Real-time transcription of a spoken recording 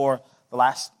for the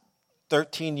last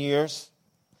 13 years,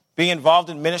 being involved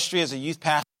in ministry as a youth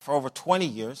pastor for over 20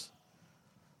 years,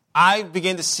 I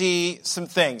began to see some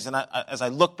things. And as I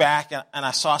look back and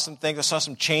I saw some things, I saw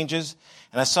some changes,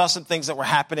 and I saw some things that were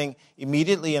happening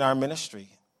immediately in our ministry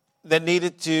that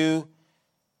needed to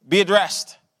be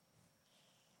addressed.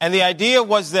 And the idea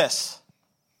was this.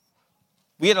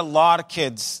 We had a lot of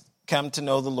kids come to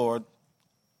know the Lord,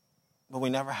 but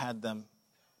we never had them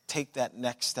take that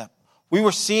next step. We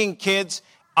were seeing kids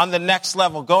on the next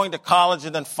level, going to college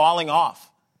and then falling off.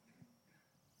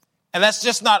 And that's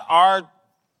just not our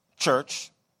church.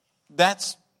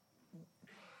 That's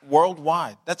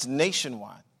worldwide. That's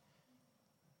nationwide.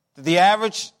 The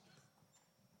average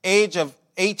age of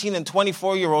 18 and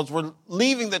 24-year-olds were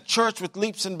leaving the church with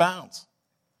leaps and bounds.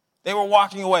 They were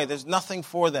walking away. There's nothing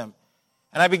for them.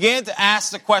 And I began to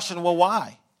ask the question, well,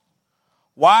 why?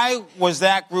 Why was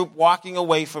that group walking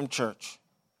away from church?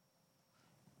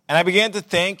 And I began to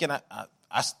think, and I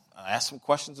asked some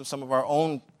questions of some of our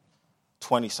own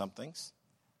 20-somethings.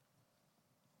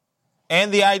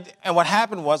 And what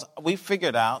happened was we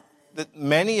figured out that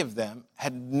many of them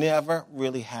had never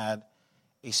really had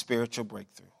a spiritual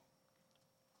breakthrough.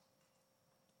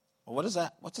 Well, what is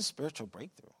that? What's a spiritual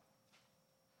breakthrough?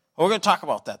 Well, we're going to talk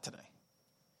about that today.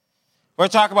 We're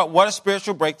going to talk about what a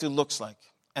spiritual breakthrough looks like,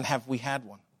 and have we had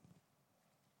one?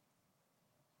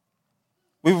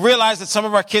 We realize that some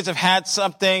of our kids have had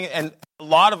something, and a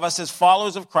lot of us as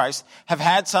followers of Christ have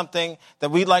had something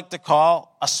that we like to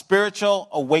call a spiritual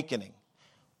awakening.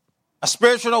 A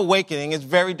spiritual awakening is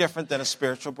very different than a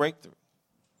spiritual breakthrough.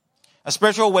 A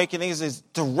spiritual awakening is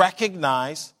to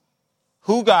recognize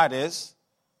who God is,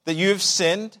 that you have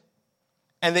sinned,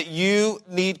 and that you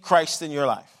need Christ in your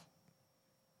life.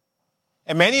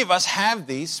 And many of us have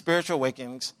these spiritual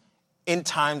awakenings in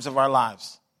times of our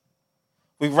lives.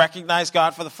 We recognize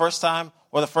God for the first time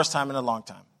or the first time in a long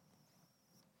time.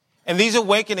 And these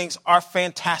awakenings are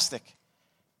fantastic.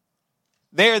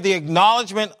 They are the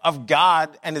acknowledgement of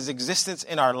God and his existence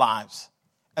in our lives.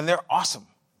 And they're awesome.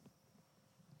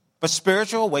 But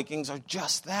spiritual awakenings are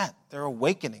just that. They're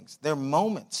awakenings. They're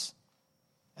moments.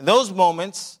 And those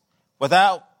moments,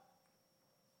 without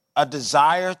a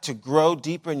desire to grow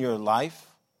deeper in your life,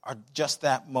 are just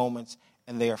that moments,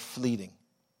 and they are fleeting.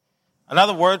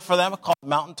 Another word for them is called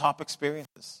mountaintop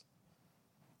experiences.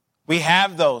 We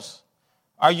have those.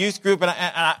 Our youth group,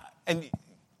 and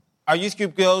our youth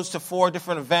group goes to 4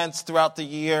 different events throughout the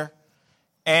year,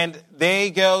 and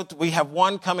we have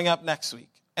one coming up next week.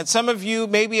 And some of you,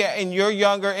 maybe in your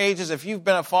younger ages, if you've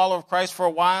been a follower of Christ for a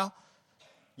while,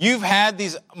 you've had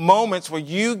these moments where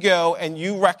you go and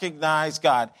you recognize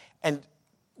God. And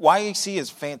YAC is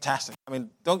fantastic. I mean,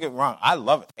 don't get me wrong. I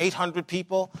love it. 800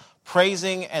 people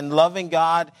praising and loving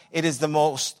God. It is the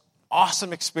most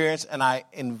awesome experience. And I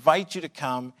invite you to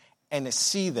come and to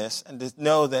see this and to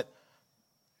know that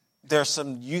there's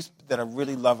some youth that are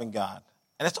really loving God.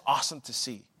 And it's awesome to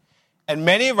see. And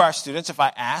many of our students, if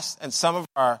I ask, and some of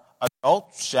our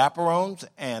adult chaperones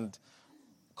and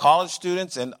college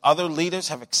students and other leaders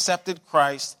have accepted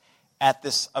Christ at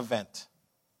this event.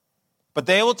 But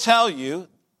they will tell you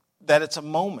that it's a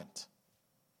moment.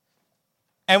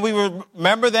 And we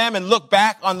remember them and look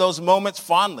back on those moments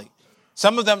fondly.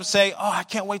 Some of them say, oh, I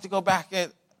can't wait to go back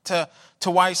to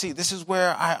YC. This is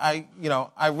where I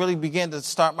really began to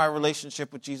start my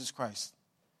relationship with Jesus Christ.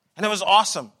 And it was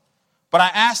awesome. But I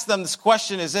asked them, this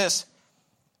question is this: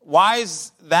 why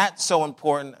is that so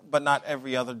important, but not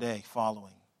every other day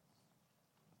following?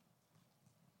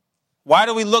 Why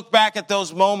do we look back at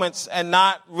those moments and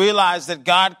not realize that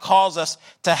God calls us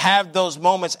to have those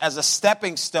moments as a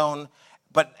stepping stone,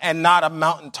 and not a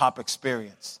mountaintop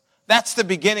experience? That's the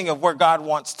beginning of where God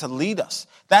wants to lead us.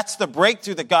 That's the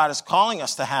breakthrough that God is calling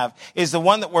us to have, is the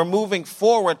one that we're moving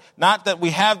forward, not that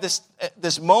we have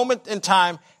this moment in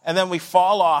time and then we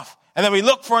fall off and then we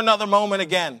look for another moment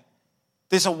again.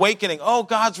 This awakening, oh,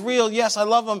 God's real, yes, I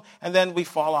love him, and then we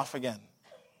fall off again.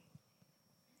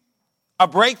 A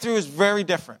breakthrough is very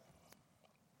different.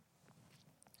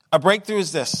 A breakthrough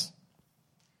is this: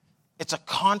 it's a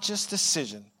conscious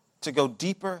decision to go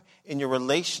deeper in your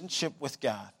relationship with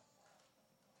God.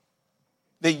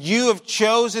 That you have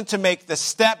chosen to make the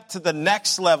step to the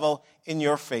next level in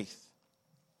your faith.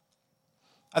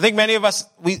 I think many of us,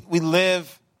 we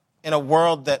live in a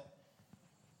world that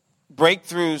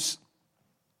breakthroughs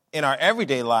in our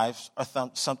everyday lives are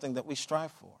something that we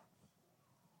strive for.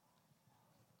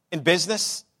 In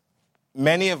business,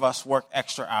 many of us work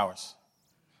extra hours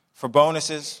for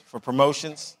bonuses, for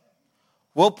promotions.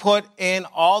 We'll put in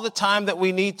all the time that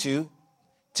we need to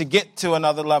get to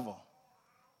another level.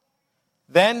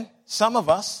 Then some of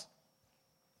us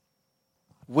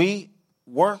We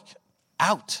work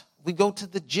out. We go to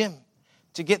the gym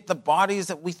to get the bodies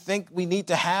that we think we need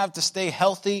to have to stay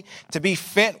healthy, to be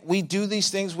fit. We do these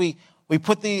things. We go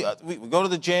to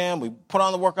the gym, we put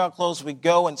on the workout clothes, we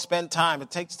go and spend time. It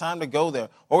takes time to go there.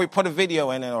 Or we put a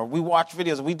video in it, or we watch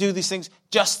videos. We do these things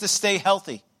just to stay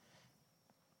healthy.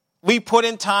 We put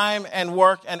in time and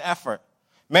work and effort.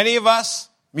 Many of us,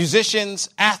 musicians,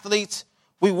 athletes,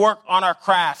 we work on our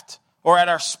craft or at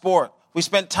our sport. We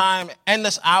spend time,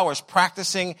 endless hours,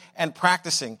 practicing and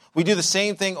practicing. We do the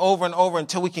same thing over and over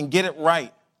until we can get it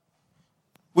right.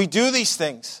 We do these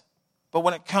things, but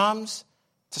when it comes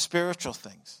to spiritual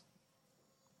things,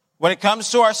 when it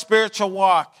comes to our spiritual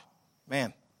walk,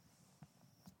 man,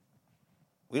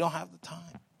 we don't have the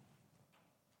time.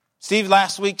 Steve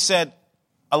last week said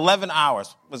 11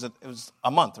 hours. It was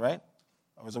a month, right?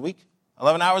 Or was it a week?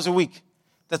 11 hours a week.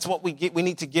 That's what we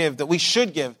need to give, that we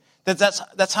should give.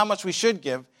 That's how much we should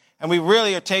give. And we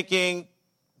really are taking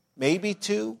maybe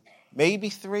 2, maybe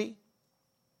 3.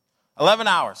 11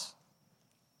 hours.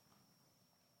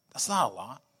 That's not a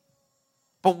lot.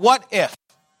 But what if?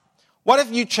 What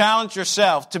if you challenge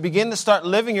yourself to begin to start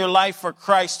living your life for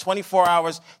Christ 24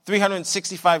 hours,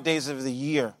 365 days of the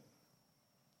year?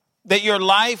 That your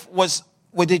life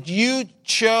that you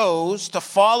chose to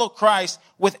follow Christ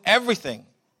with everything.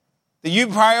 That you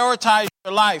prioritize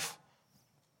your life.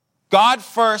 God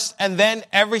first and then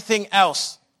everything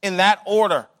else in that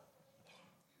order.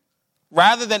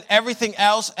 Rather than everything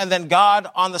else and then God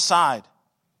on the side.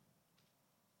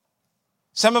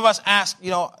 Some of us ask,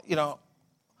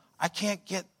 I can't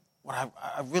get what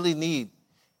I really need.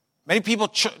 Many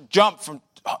people jump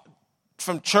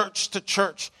from church to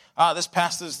church. This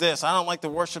pastor's this. I don't like the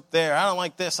worship there. I don't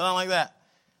like this. I don't like that.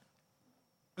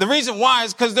 The reason why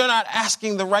is because they're not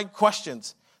asking the right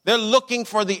questions. They're looking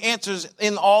for the answers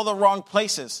in all the wrong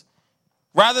places.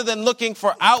 Rather than looking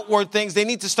for outward things, they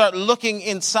need to start looking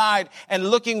inside and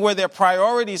looking where their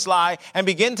priorities lie and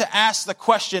begin to ask the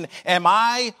question, am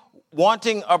I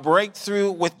wanting a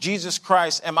breakthrough with Jesus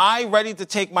Christ? Am I ready to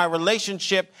take my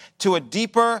relationship to a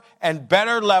deeper and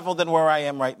better level than where I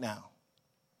am right now?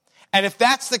 And if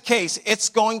that's the case, it's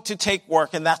going to take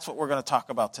work, and that's what we're going to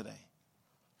talk about today.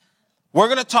 We're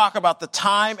going to talk about the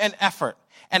time and effort.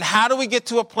 And how do we get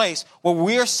to a place where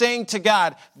we are saying to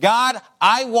God, God,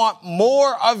 I want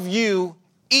more of you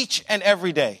each and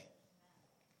every day.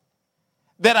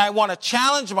 That I want to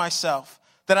challenge myself,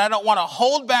 that I don't want to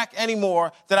hold back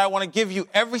anymore, that I want to give you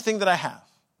everything that I have.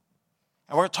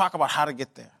 And we're going to talk about how to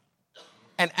get there.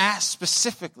 And ask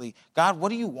specifically, God, what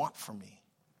do you want from me?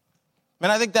 Man,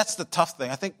 I think that's the tough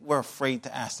thing. I think we're afraid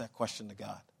to ask that question to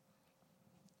God.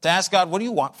 To ask God, what do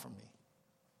you want from me?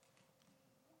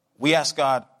 We ask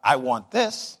God, I want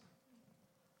this.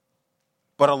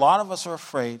 But a lot of us are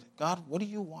afraid, God, what do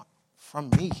you want from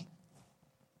me?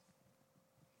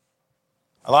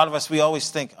 A lot of us, we always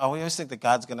think that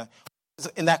God's going to,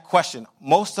 in that question,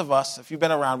 most of us, if you've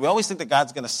been around, we always think that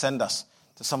God's going to send us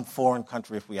to some foreign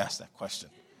country if we ask that question.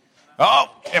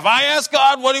 Oh, if I ask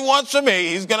God what he wants from me,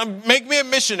 he's going to make me a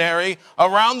missionary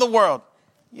around the world.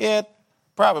 Yeah,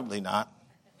 probably not.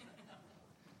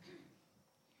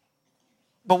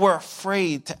 But we're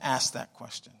afraid to ask that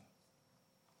question.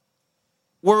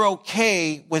 We're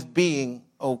okay with being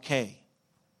okay.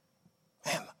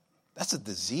 Man, that's a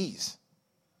disease.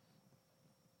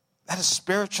 That is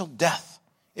spiritual death.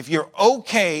 If you're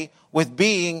okay with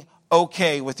being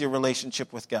okay with your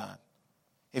relationship with God.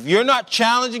 If you're not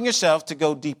challenging yourself to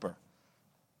go deeper.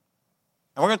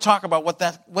 And we're going to talk about what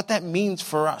that means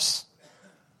for us.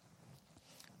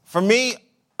 For me,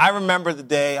 I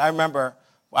remember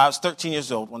I was 13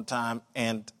 years old one time,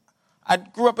 and I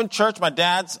grew up in church. My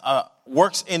dad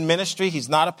works in ministry. He's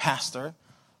not a pastor.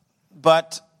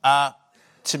 But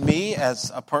to me,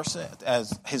 as a person,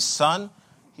 as his son,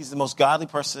 he's the most godly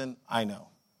person I know.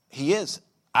 He is.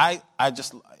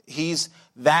 He's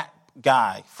that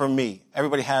guy for me.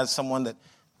 Everybody has someone that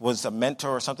was a mentor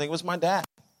or something. It was my dad.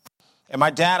 And my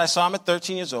dad, I saw him at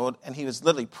 13 years old, and he was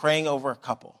literally praying over a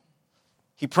couple.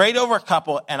 He prayed over a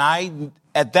couple, and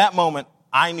at that moment,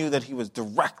 I knew that he was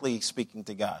directly speaking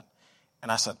to God. And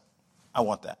I said, I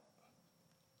want that.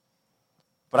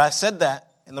 But I said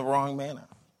that in the wrong manner.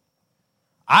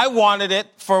 I wanted it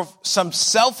for some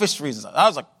selfish reasons. I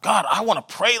was like, God, I want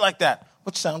to pray like that,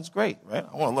 which sounds great, right?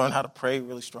 I want to learn how to pray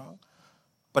really strong.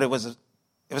 But it was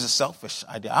a selfish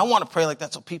idea. I want to pray like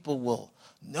that so people will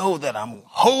know that I'm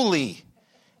holy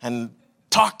and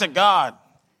talk to God.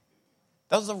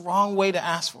 That was the wrong way to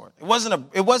ask for it.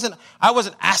 I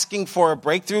wasn't asking for a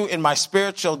breakthrough in my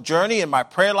spiritual journey, in my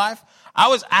prayer life. I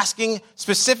was asking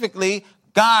specifically,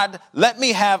 God, let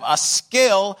me have a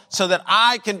skill so that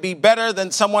I can be better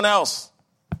than someone else.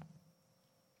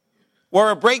 Where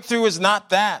a breakthrough is not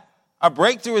that. A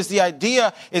breakthrough is the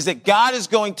idea is that God is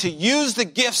going to use the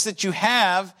gifts that you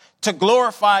have to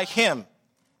glorify him,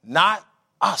 not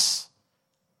us.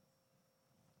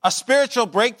 A spiritual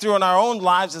breakthrough in our own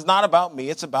lives is not about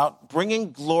me. It's about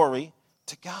bringing glory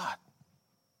to God.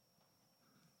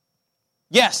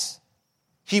 Yes,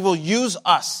 he will use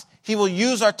us. He will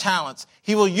use our talents.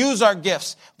 He will use our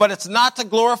gifts. But it's not to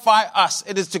glorify us.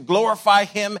 It is to glorify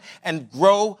him and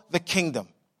grow the kingdom.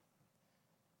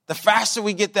 The faster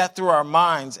we get that through our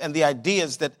minds and the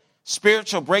ideas that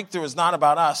spiritual breakthrough is not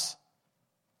about us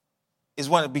is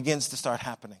when it begins to start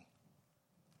happening.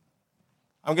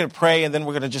 I'm going to pray, and then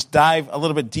we're going to just dive a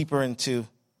little bit deeper into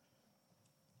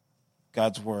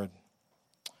God's word.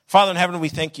 Father in heaven, we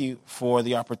thank you for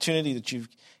the opportunity that you've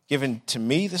given to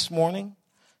me this morning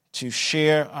to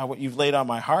share what you've laid on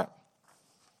my heart.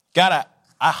 God,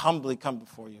 I humbly come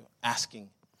before you asking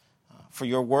for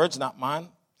your words, not mine.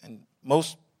 And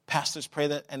most pastors pray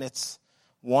that, and it's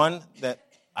one that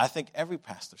I think every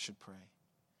pastor should pray.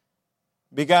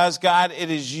 Because, God, it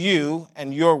is you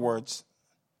and your words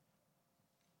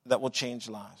that will change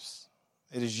lives.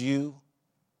 It is you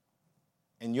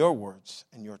and your words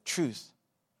and your truth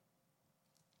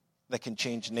that can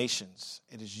change nations.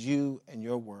 It is you and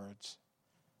your words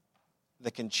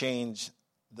that can change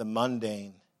the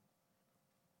mundane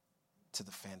to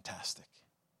the fantastic.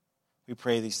 We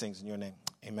pray these things in your name.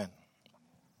 Amen.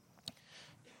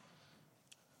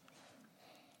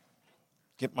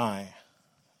 Get my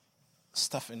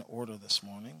stuff in order this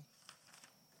morning.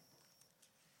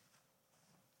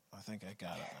 I think I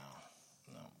got it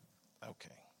now. No. Okay.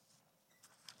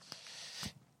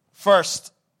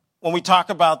 First, when we talk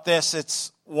about this,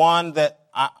 it's one that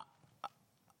I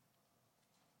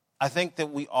think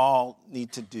that we all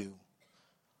need to do.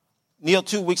 Neil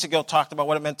 2 weeks ago talked about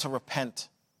what it meant to repent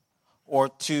or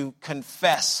to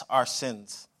confess our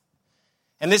sins.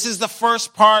 And this is the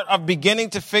first part of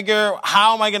beginning to figure,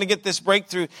 how am I going to get this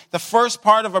breakthrough? The first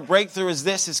part of a breakthrough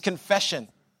is confession.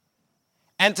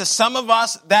 And to some of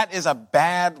us, that is a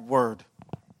bad word.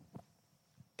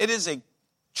 It is a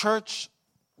church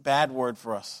bad word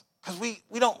for us. Because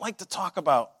we don't like to talk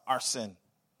about our sin.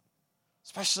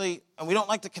 Especially, and we don't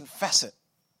like to confess it.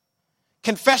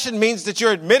 Confession means that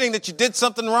you're admitting that you did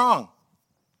something wrong.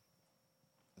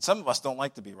 And some of us don't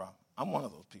like to be wrong. I'm one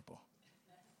of those people.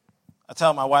 I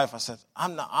tell my wife, I said,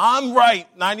 I'm right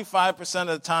 95% of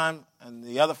the time, and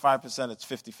the other 5%, it's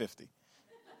 50-50.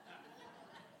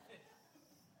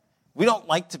 We don't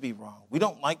like to be wrong. We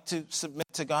don't like to submit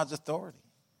to God's authority.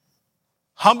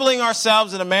 Humbling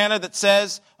ourselves in a manner that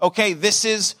says, okay, this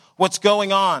is what's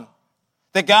going on.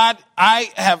 That God,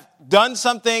 I have done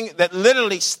something that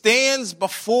literally stands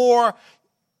before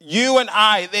you and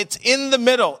I. It's in the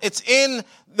middle. It's in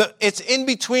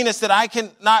between us that I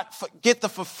cannot get the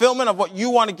fulfillment of what you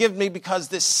want to give me because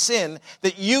this sin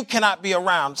that you cannot be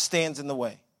around stands in the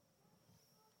way.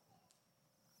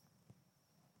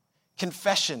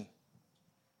 Confession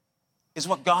is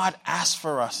what God asks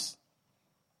for us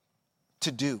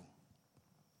to do.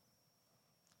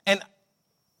 And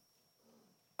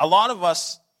a lot of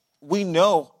us, we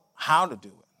know how to do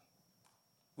it.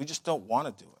 We just don't want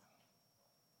to do it.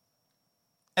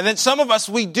 And then some of us,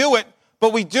 we do it,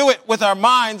 but we do it with our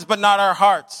minds, but not our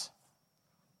hearts.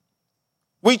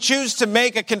 We choose to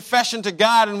make a confession to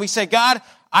God, and we say, God,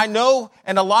 I know,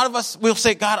 and a lot of us will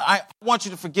say, God, I want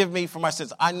you to forgive me for my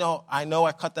sins. I know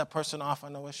I cut that person off. I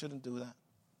know I shouldn't do that.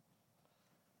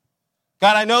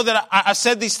 God, I know that I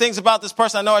said these things about this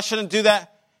person. I know I shouldn't do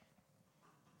that.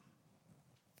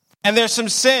 And there's some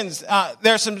sins.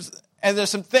 There's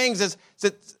some things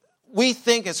that we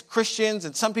think as Christians,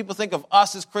 and some people think of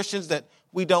us as Christians, that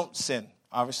we don't sin.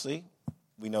 Obviously,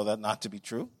 we know that not to be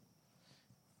true.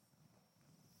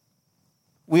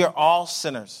 We are all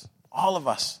sinners, all of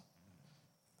us.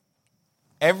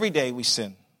 Every day we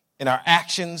sin in our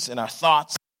actions, in our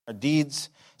thoughts, our deeds.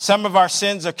 Some of our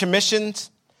sins are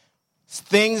commissions,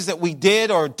 things that we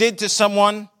did or did to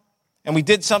someone, and we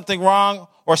did something wrong,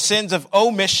 or sins of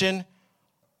omission,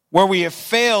 where we have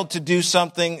failed to do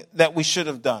something that we should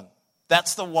have done.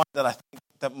 That's the one that I think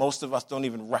that most of us don't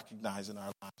even recognize in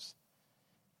our lives.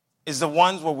 Is the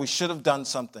ones where we should have done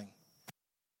something.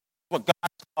 What God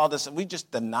called us, and we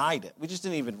just denied it. We just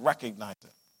didn't even recognize it.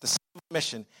 The sin of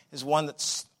omission is one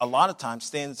that a lot of times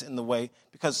stands in the way,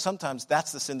 because sometimes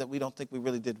that's the sin that we don't think we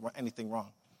really did anything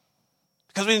wrong.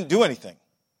 Because we didn't do anything.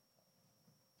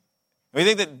 We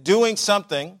think that doing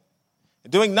something,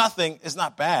 doing nothing is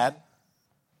not bad.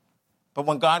 But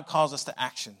when God calls us to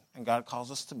action, and God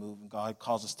calls us to move, and God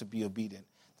calls us to be obedient,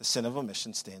 the sin of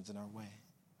omission stands in our way.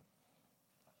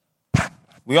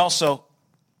 We also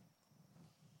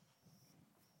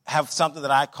have something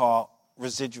that I call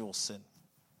residual sin.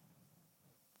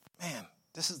 Man,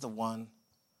 this is the one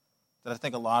that I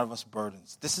think a lot of us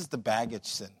burdens. This is the baggage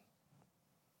sin.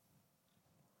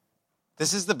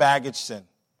 This is the baggage sin.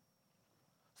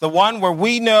 The one where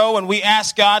we know and we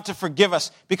ask God to forgive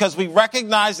us because we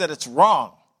recognize that it's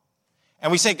wrong.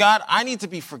 And we say, God, I need to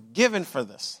be forgiven for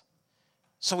this.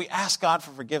 So we ask God for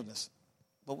forgiveness,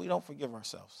 but we don't forgive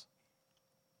ourselves.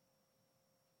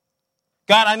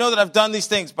 God, I know that I've done these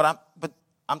things, but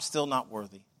I'm still not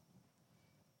worthy.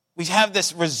 We have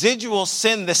this residual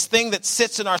sin, this thing that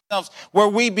sits in ourselves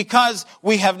where because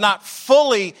we have not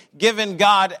fully given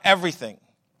God everything,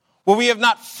 where we have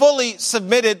not fully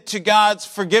submitted to God's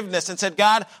forgiveness and said,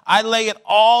 God, I lay it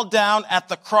all down at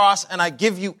the cross and I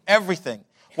give you everything.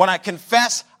 When I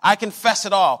confess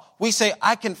it all. We say,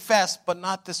 I confess, but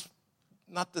not this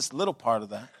little part of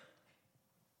that.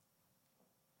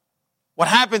 What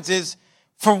happens is,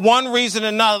 for one reason or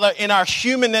another, in our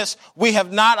humanness, we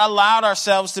have not allowed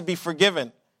ourselves to be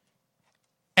forgiven.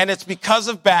 And it's because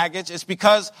of baggage. It's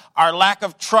because our lack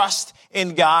of trust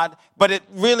in God. But it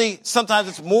really, sometimes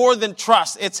it's more than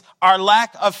trust. It's our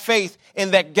lack of faith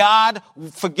in that God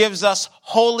forgives us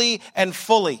wholly and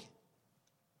fully.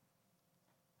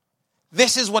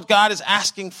 This is what God is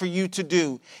asking for you to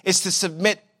do, is to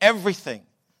submit everything.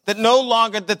 That no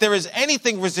longer that there is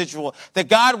anything residual, that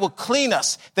God will clean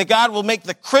us, that God will make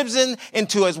the crimson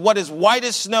into as what is white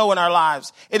as snow in our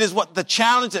lives. It is what the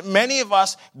challenge that many of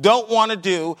us don't want to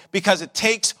do because it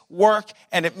takes work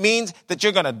and it means that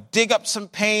you're going to dig up some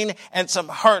pain and some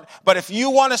hurt. But if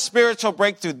you want a spiritual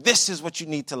breakthrough, this is what you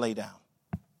need to lay down.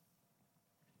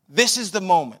 This is the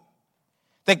moment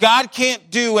that God can't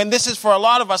do, and this is for a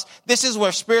lot of us, this is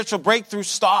where spiritual breakthrough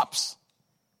stops.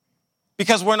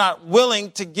 Because we're not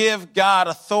willing to give God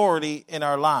authority in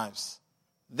our lives.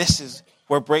 This is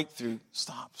where breakthrough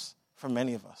stops for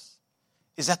many of us.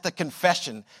 Is at the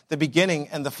confession, the beginning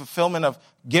and the fulfillment of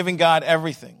giving God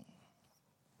everything.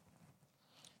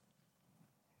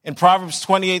 In Proverbs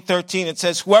 28:13, it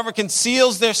says, whoever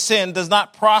conceals their sin does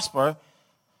not prosper,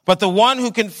 but the one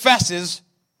who confesses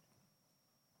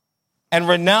and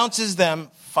renounces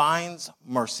them finds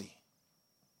mercy.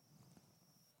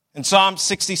 In Psalm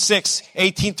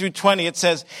 66:18-20, it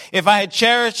says, if I had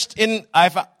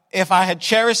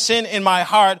cherished sin in my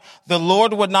heart, the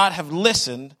Lord would not have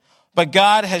listened, but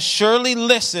God has surely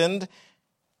listened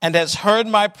and has heard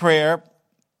my prayer.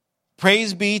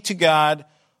 Praise be to God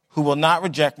who will not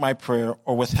reject my prayer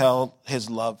or withheld his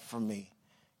love from me.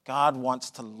 God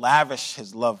wants to lavish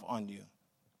his love on you.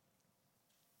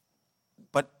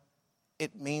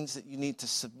 It means that you need to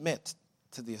submit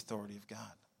to the authority of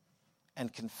God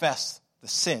and confess the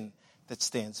sin that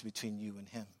stands between you and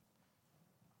him.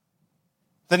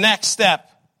 The next step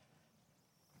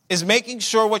is making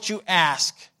sure what you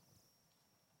ask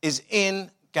is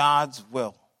in God's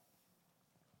will.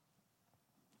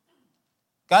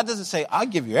 God doesn't say, I'll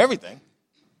give you everything.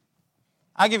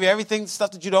 I'll give you everything,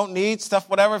 stuff that you don't need, stuff,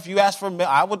 whatever. If you ask for,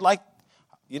 I would like,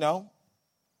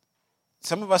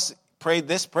 some of us prayed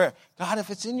this prayer. God, if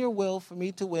it's in your will for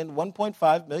me to win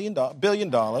 $1.5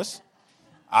 billion,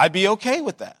 I'd be okay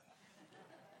with that.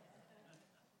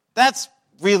 That's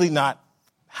really not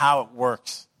how it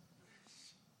works.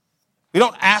 We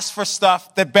don't ask for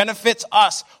stuff that benefits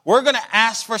us. We're going to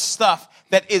ask for stuff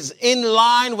that is in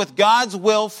line with God's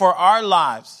will for our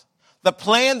lives. The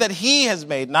plan that he has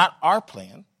made, not our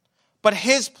plan, but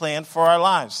his plan for our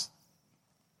lives.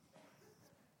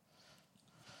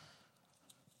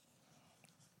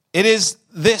 It is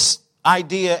this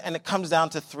idea, and it comes down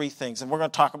to three things. And we're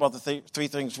going to talk about the three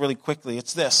things really quickly.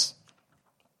 It's this.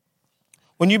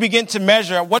 When you begin to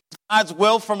measure what is God's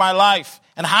will for my life,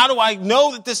 and how do I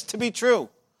know that this to be true?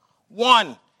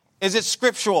 One, is it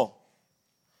scriptural?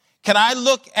 Can I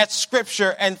look at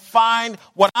Scripture and find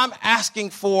what I'm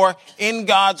asking for in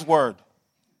God's Word?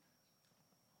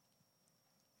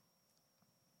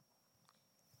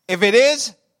 If it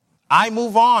is, I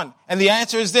move on. And the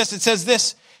answer is this. It says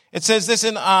this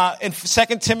in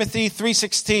 2 Timothy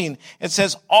 3:16. It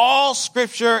says, all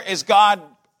Scripture is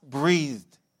God-breathed.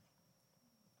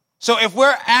 So if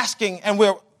we're asking and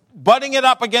we're butting it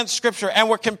up against Scripture and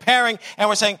we're comparing and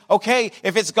we're saying, okay,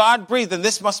 if it's God-breathed, then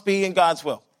this must be in God's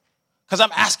will. Because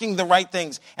I'm asking the right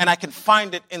things and I can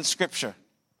find it in Scripture.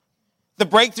 The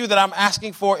breakthrough that I'm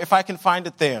asking for, if I can find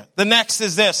it there. The next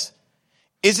is this.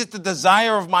 Is it the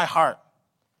desire of my heart?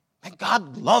 And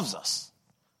God loves us.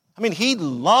 I mean, he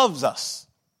loves us.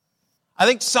 I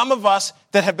think some of us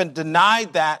that have been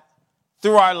denied that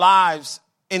through our lives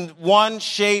in one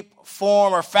shape,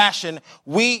 form, or fashion,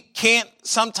 we can't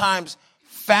sometimes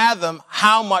fathom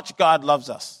how much God loves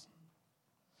us.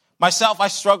 Myself, I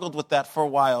struggled with that for a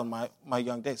while in my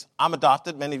young days. I'm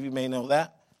adopted. Many of you may know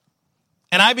that.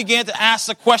 And I began to ask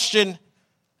the question,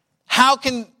 how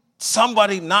can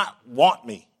somebody not want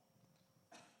me?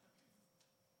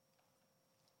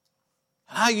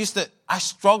 And I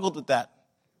struggled with that.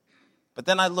 But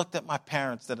then I looked at my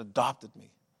parents that adopted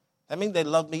me. That means they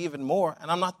love me even more, and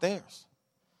I'm not theirs.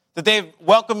 That they've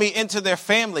welcomed me into their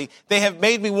family. They have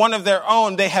made me one of their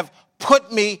own. They have put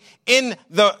me in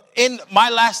my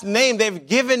last name. They've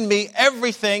given me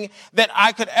everything that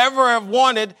I could ever have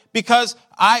wanted because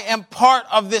I am part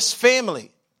of this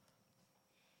family.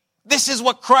 This is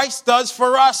what Christ does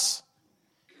for us.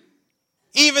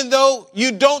 Even though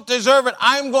you don't deserve it,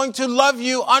 I am going to love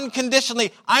you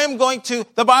unconditionally.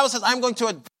 The Bible says, I'm going to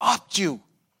adopt you.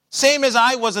 Same as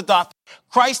I was adopted.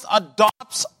 Christ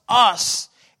adopts us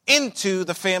into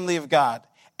the family of God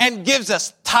and gives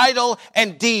us title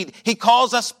and deed. He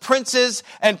calls us princes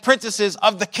and princesses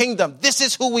of the kingdom. This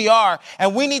is who we are.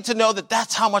 And we need to know that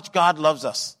that's how much God loves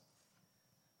us.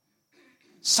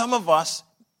 Some of us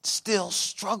still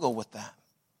struggle with that,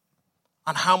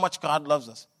 on how much God loves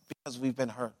us, because we've been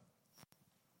hurt.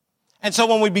 And so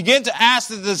when we begin to ask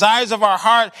the desires of our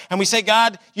heart and we say,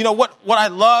 God, you know what I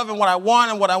love and what I want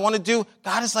and what I want to do,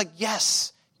 God is like,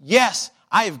 yes,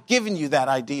 I have given you that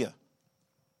idea.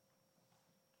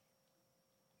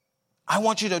 I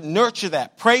want you to nurture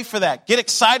that, pray for that, get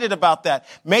excited about that.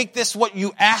 Make this what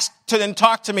you ask to and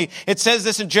talk to me. It says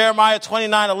this in Jeremiah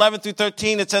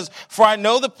 29:11-13. It says, for I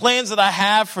know the plans that I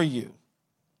have for you.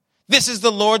 This is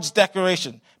the Lord's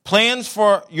declaration. Plans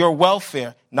for your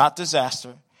welfare, not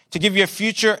disaster, to give you a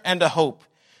future and a hope.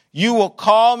 You will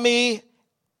call me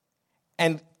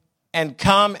and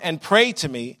come and pray to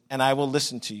me, and I will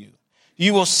listen to you.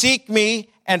 You will seek me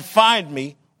and find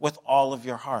me with all of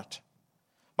your heart.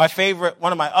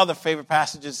 One of my other favorite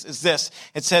passages is this.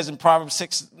 It says in Proverbs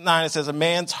 6:9, it says, a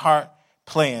man's heart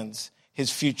plans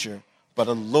his future, but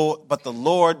the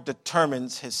Lord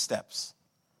determines his steps.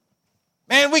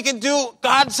 Man,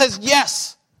 God says,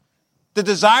 yes. The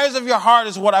desires of your heart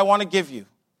is what I want to give you.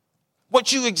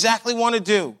 What you exactly want to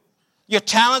do. Your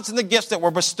talents and the gifts that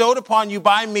were bestowed upon you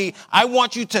by me, I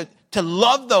want you to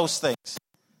love those things.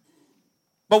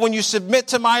 But when you submit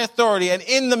to my authority and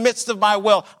in the midst of my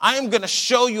will, I am going to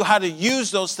show you how to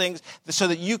use those things so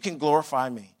that you can glorify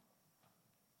me.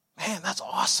 Man, that's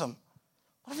awesome.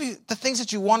 The things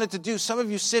that you wanted to do, some of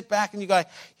you sit back and you go,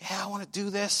 yeah, I want to do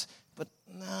this, but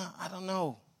nah, I don't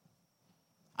know.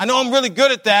 I know I'm really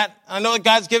good at that. I know that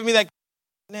God's given me that.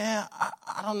 Nah,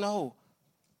 I don't know.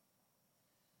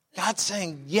 God's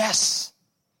saying, yes,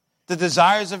 the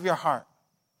desires of your heart.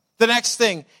 The next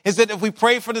thing is that if we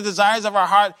pray for the desires of our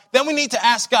heart, then we need to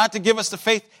ask God to give us the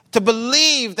faith to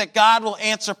believe that God will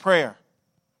answer prayer.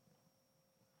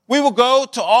 We will go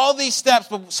to all these steps,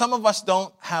 but some of us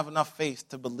don't have enough faith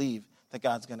to believe that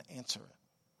God's going to answer it.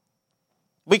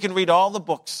 We can read all the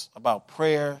books about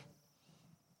prayer,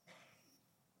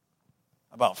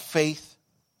 about faith,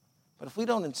 but if we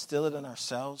don't instill it in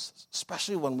ourselves,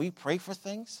 especially when we pray for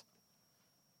things,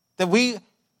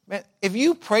 if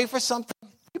you pray for something,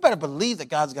 you better believe that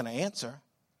God's going to answer.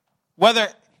 Whether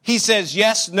he says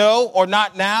yes, no, or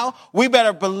not now, we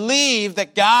better believe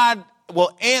that God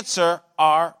will answer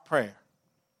our prayer.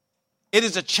 It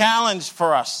is a challenge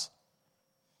for us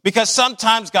because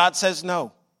sometimes God says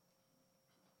no.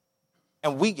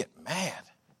 And we get mad.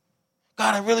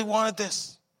 God, I really wanted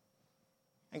this.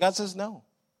 And God says no.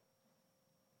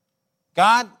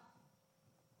 God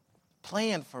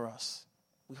planned for us.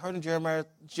 We heard in Jeremiah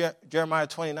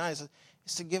 29, it says,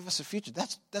 it's to give us a future.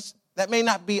 That may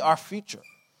not be our future.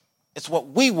 It's what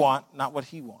we want, not what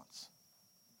he wants.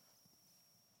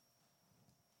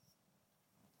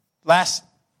 Last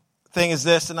thing is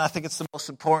this, and I think it's the most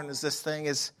important,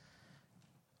 is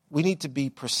we need to be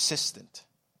persistent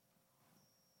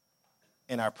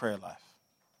in our prayer life.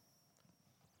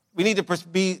 We need to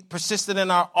be persistent in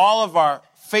all of our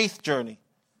faith journey.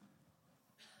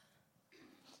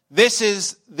 This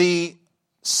is the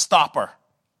stopper.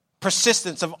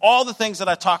 Persistence. Of all the things that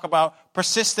I talk about,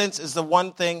 persistence is the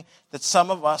one thing that some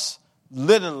of us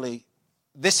literally,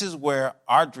 this is where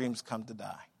our dreams come to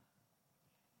die.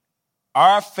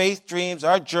 Our faith dreams,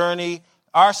 our journey,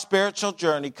 our spiritual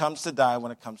journey comes to die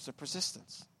when it comes to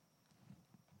persistence.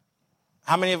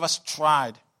 How many of us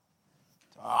tried?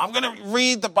 I'm going to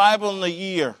read the Bible in a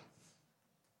year.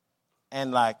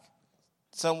 And like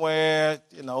somewhere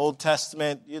in the Old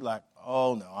Testament, you're like,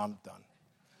 oh no, I'm done.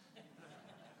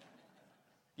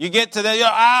 You get to the,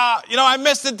 I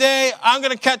missed a day. I'm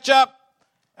going to catch up.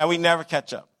 And we never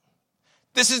catch up.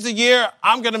 This is the year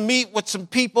I'm going to meet with some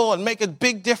people and make a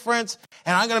big difference.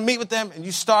 And I'm going to meet with them. And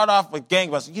you start off with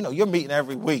gangbusters. You're meeting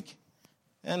every week.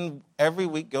 And every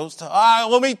week goes to,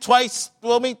 we'll meet twice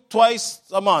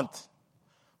a month.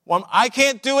 I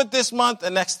can't do it this month.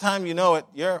 And next time you know it,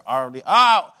 you're already,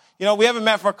 we haven't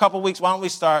met for a couple of weeks. Why don't we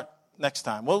start next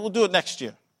time? We'll do it next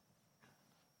year.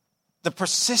 The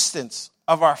persistence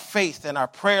of our faith and our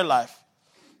prayer life.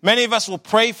 Many of us will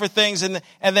pray for things and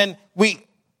then we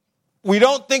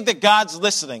don't think that God's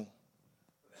listening.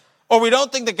 Or we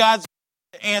don't think that God's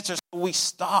answers. So we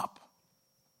stop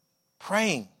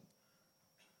praying.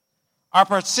 Our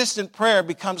persistent prayer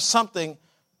becomes something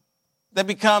that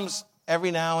becomes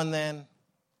every now and then.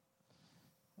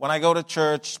 When I go to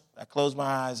church, I close my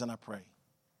eyes and I pray.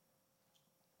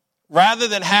 Rather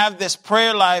than have this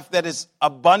prayer life that is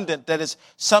abundant, that is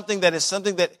something that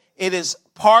it is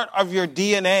part of your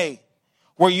DNA,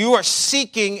 where you are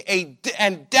seeking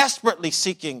and desperately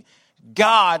seeking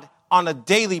God on a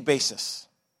daily basis.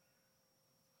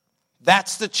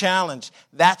 That's the challenge.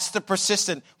 That's the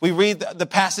persistent. We read the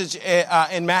passage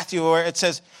in Matthew where it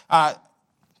says,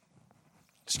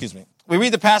 we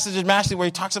read the passage in Matthew where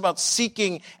he talks about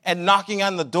seeking and knocking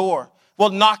on the door. Well,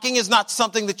 knocking is not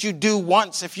something that you do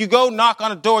once. If you go knock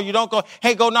on a door, you don't go,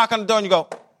 hey, go knock on the door, and you go,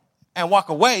 and walk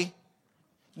away.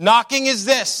 Knocking is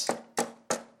this.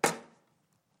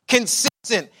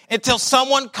 Consistent until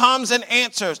someone comes and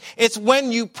answers. It's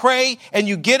when you pray and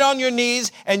you get on your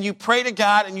knees and you pray to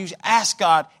God and you ask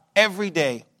God every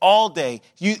day, all day.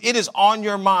 It is on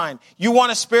your mind. You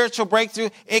want a spiritual breakthrough?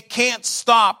 It can't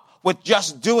stop with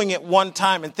just doing it one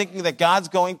time and thinking that God's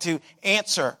going to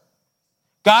answer.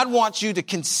 God wants you to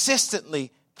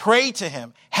consistently pray to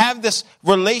him, have this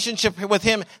relationship with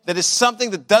him that is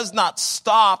something that does not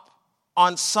stop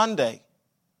on Sunday,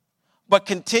 but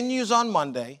continues on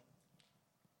Monday,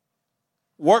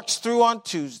 works through on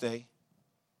Tuesday,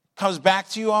 comes back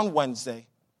to you on Wednesday.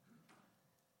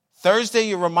 Thursday,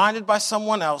 you're reminded by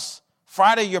someone else.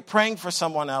 Friday, you're praying for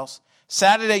someone else.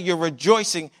 Saturday, you're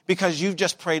rejoicing because you've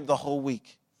just prayed the whole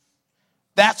week.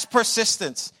 That's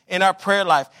persistence in our prayer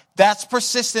life. That's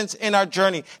persistence in our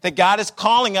journey. That God is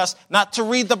calling us not to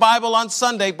read the Bible on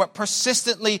Sunday, but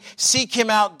persistently seek him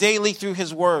out daily through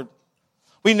his word.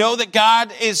 We know that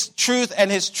God is truth and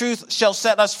his truth shall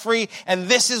set us free. And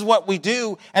this is what we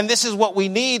do and this is what we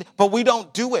need, but we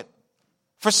don't do it.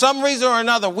 For some reason or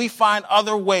another, we find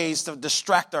other ways to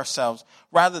distract ourselves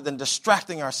rather than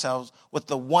distracting ourselves with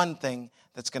the one thing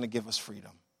that's going to give us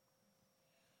freedom,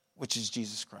 which is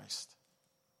Jesus Christ.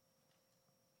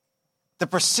 The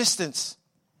persistence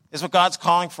is what God's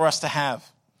calling for us to have.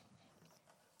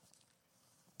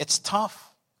 It's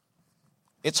tough.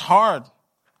 It's hard.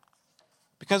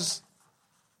 Because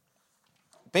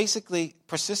basically,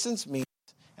 persistence means,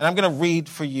 and I'm going to read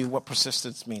for you what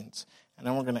persistence means, and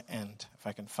then we're going to end, if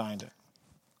I can find it.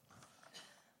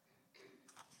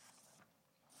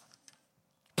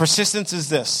 Persistence is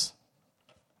this: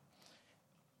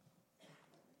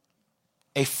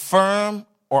 a firm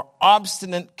or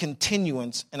obstinate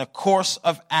continuance in a course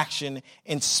of action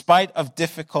in spite of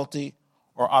difficulty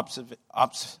or I did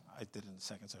it in the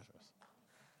second service.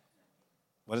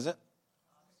 What is it?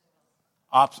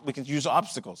 We can use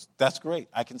obstacles. That's great.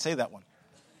 I can say that one.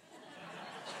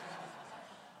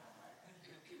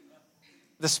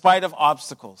 Despite of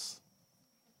obstacles.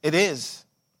 It is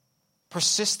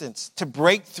persistence to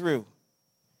break through.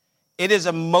 It is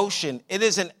a motion. It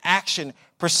is an action.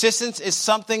 Persistence is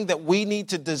something that we need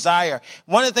to desire.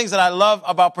 One of the things that I love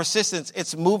about persistence,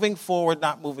 it's moving forward,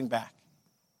 not moving back.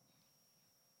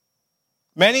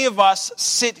 Many of us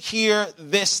sit here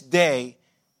this day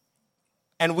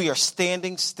and we are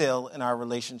standing still in our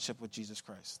relationship with Jesus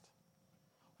Christ.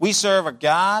 We serve a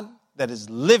God that is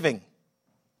living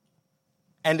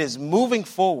and is moving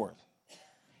forward.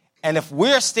 And if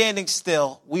we're standing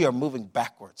still, we are moving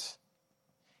backwards.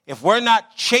 If we're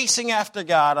not chasing after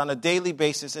God on a daily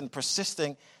basis and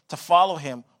persisting to follow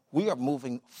him, we are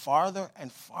moving farther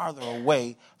and farther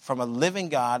away from a living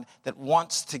God that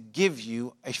wants to give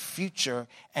you a future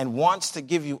and wants to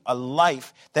give you a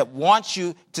life, that wants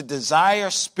you to desire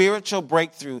spiritual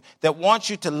breakthrough, that wants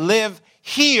you to live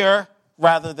here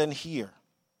rather than here.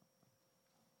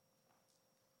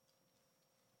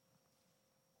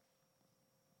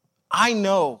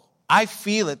 I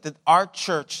feel it that our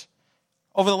church,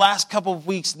 over the last couple of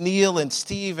weeks, Neil and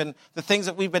Steve and the things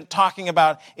that we've been talking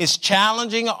about is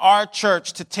challenging our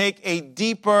church to take a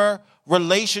deeper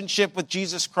relationship with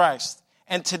Jesus Christ.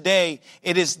 And today,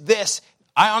 it is this.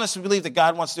 I honestly believe that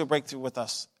God wants to do a breakthrough with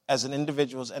us as an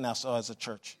individuals and also as a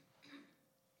church.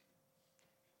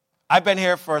 I've been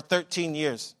here for 13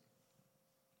 years.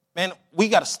 Man, we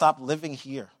got to stop living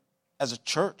here as a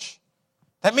church.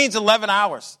 That means 11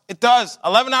 hours. It does.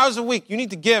 11 hours a week. You need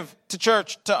to give to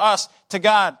church, to us, to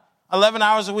God. 11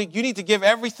 hours a week. You need to give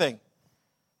everything.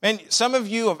 Man, some of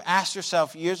you have asked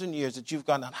yourself years and years that you've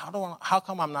gone down, how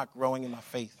come I'm not growing in my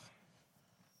faith?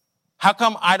 How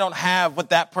come I don't have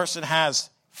what that person has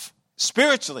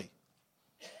spiritually?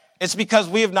 It's because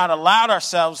we have not allowed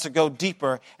ourselves to go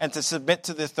deeper and to submit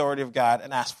to the authority of God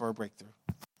and ask for a breakthrough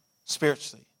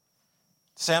spiritually.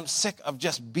 Say, I'm sick of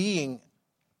just being.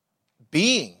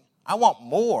 I want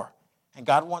more. And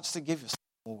God wants to give you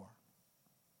more.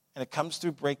 And it comes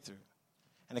through breakthrough.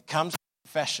 And it comes through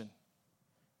confession.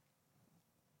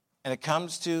 And it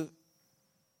comes to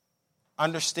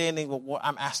understanding what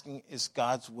I'm asking is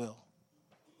God's will.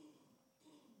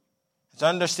 It's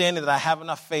understanding that I have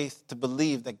enough faith to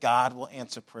believe that God will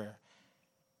answer prayer.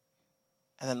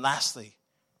 And then lastly,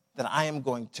 that I am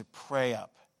going to pray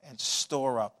up and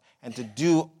store up and to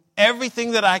do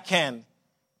everything that I can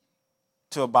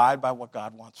to abide by what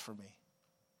God wants for me.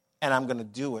 And I'm going to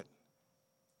do it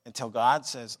until God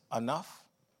says enough,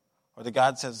 or that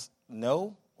God says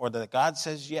no, or that God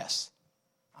says yes.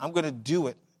 I'm going to do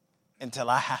it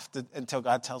until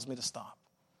God tells me to stop.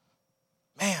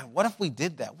 Man, what if we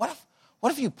did that? What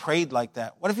if you prayed like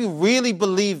that? What if you really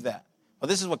believed that? Well,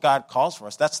 this is what God calls for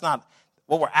us. That's not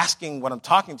what we're asking, what I'm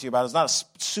talking to you about. It's not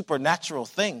a supernatural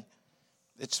thing.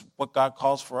 It's what God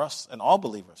calls for us and all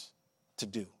believers to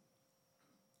do.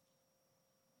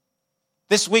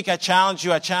 This week I challenge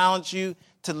you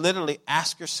to literally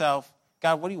ask yourself,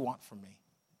 God, what do you want from me?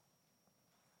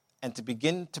 And to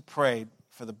begin to pray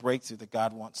for the breakthrough that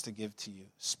God wants to give to you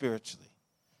spiritually.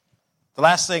 The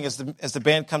last thing, as the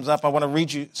band comes up, I want to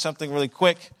read you something really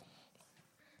quick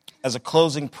as a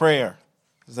closing prayer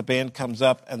as the band comes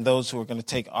up and those who are going to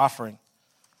take offering.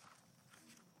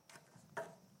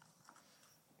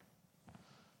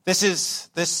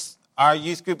 Our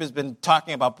youth group has been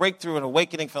talking about breakthrough and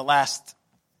awakening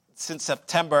since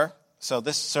September. So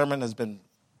this sermon has been,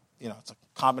 it's a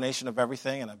combination of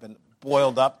everything, and I've been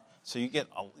boiled up. So you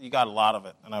got a lot of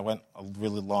it, and I went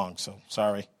really long, so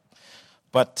sorry.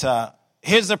 But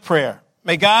here's the prayer.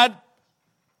 May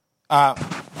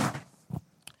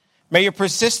your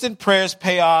persistent prayers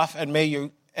pay off, and may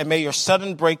your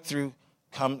sudden breakthrough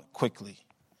come quickly.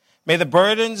 May the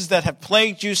burdens that have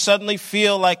plagued you suddenly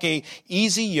feel like an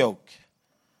easy yoke.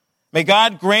 May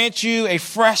God grant you a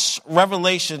fresh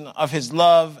revelation of his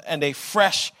love and a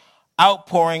fresh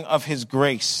outpouring of his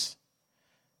grace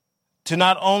to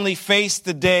not only face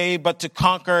the day, but to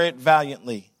conquer it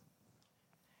valiantly.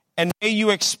 And may you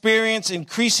experience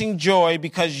increasing joy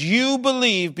because you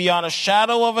believe beyond a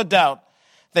shadow of a doubt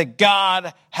that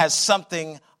God has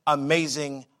something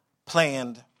amazing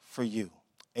planned for you.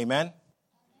 Amen.